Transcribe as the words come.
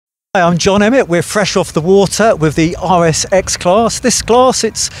Hi, I'm John Emmett. We're fresh off the water with the RSX class. This class,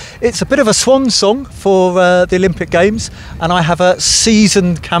 it's a bit of a swan song for the Olympic Games, and I have a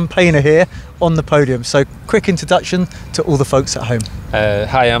seasoned campaigner here on the podium. So quick introduction to all the folks at home.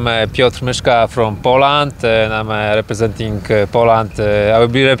 Hi, I'm Piotr Myszka from Poland, and I'm representing Poland. I will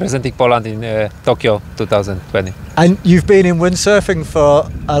be representing Poland in Tokyo 2020. And you've been in windsurfing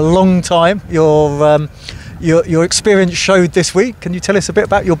for a long time. Your experience showed this week. Can you tell us a bit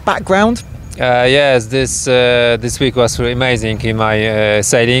about your background? Yes, this week was really amazing in my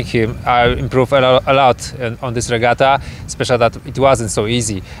sailing. I improved a lot on this regatta, especially that it wasn't so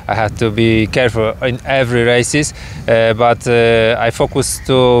easy. I had to be careful in every races, but I focused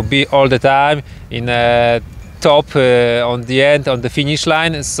to be all the time in top on the end, on the finish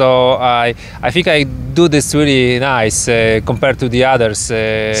line. So I think I do this really nice compared to the others.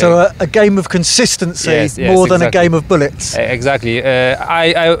 So a game of consistency, yes, more than exactly. a game of bullets. Exactly.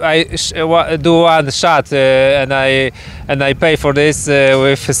 I do one shot and I pay for this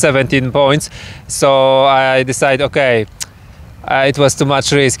with 17 points. So I decide, okay, it was too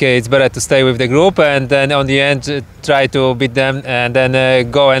much risk. It's better to stay with the group, and then on the end try to beat them, and then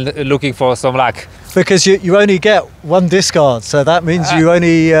go and looking for some luck. Because you only get one discard, so that means you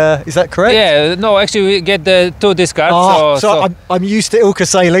only, is that correct? Yeah, no, actually we get the 2 discards. Oh, so I'm used to Ilka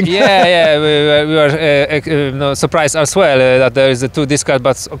sailing. Yeah, we were surprised as well that there is a 2 discard,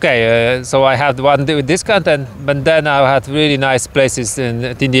 but okay, so I had one discard, but then I had really nice places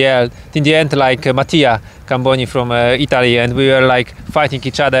in the end, like Mattia, Camboni from Italy, and we were like fighting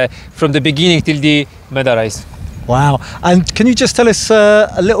each other from the beginning till the medal race. Wow! And can you just tell us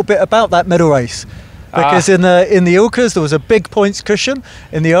a little bit about that medal race? Because in the Ilkas there was a big points cushion.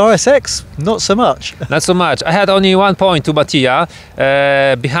 In the RSX, not so much. Not so much. I had only 1 point to Mattia.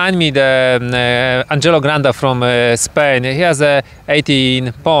 Behind me, the Angelo Granda from Spain. He has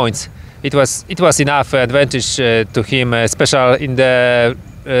 18 points. It was enough advantage to him, especially in the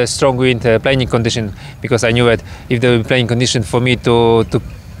strong wind playing condition, because I knew it. If there were playing condition for me to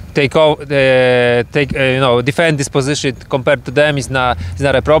defend this position compared to them is not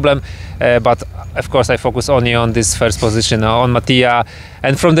a problem, but of course I focus only on this first position on Mattia,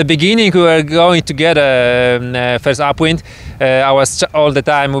 and from the beginning we were going together. First upwind, I was all the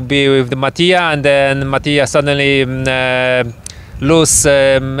time would be with the Mattia, and then Mattia suddenly lose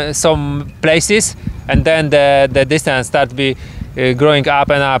some places, and then the distance start to be growing up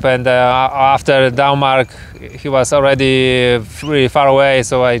and up, and after downmark he was already really far away,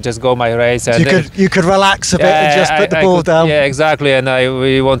 so I just go my race. And you could relax a bit and just put the ball down. Yeah, exactly, and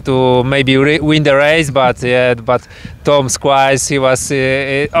we want to maybe win the race, but Tom Squires, he was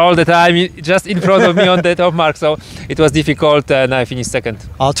all the time just in front of me on the top mark, so it was difficult, and I finished second.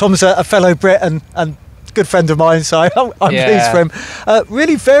 Tom's a fellow Brit and good friend of mine, so I'm pleased for him.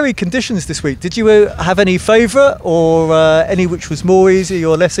 Really varied conditions this week. Did you have any favourite, or any which was more easy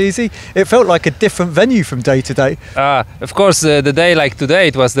or less easy? It felt like a different venue from day to day. Of course, the day like today,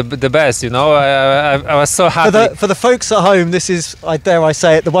 it was the best. You know, I was so happy. For the folks at home, this is, dare I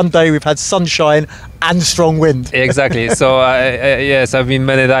say it, the one day we've had sunshine and strong wind. Exactly. So yes, I've been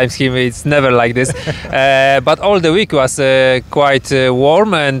many times here. It's never like this. But all the week was quite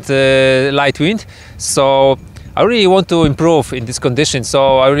warm and light wind. So I really want to improve in this condition.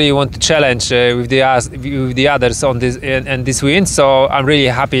 So I really want to challenge with the others on this and this wind. So I'm really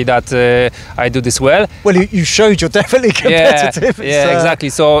happy that I do this well. Well, you showed you're definitely competitive. Yeah, exactly.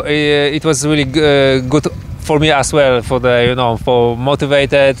 So it was really good for me as well, for the for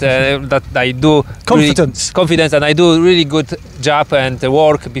motivated that I do confidence, and I do really good job and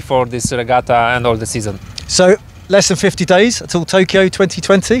work before this regatta and all the season. So less than 50 days until Tokyo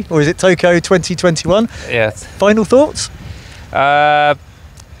 2020, or is it Tokyo 2021? Yes. Final thoughts? I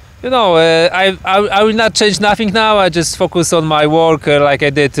will not change nothing now. I just focus on my work like I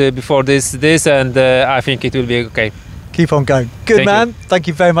did before this, and I think it will be okay. Keep on going. Good man. Thank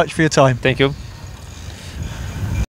you very much for your time. Thank you.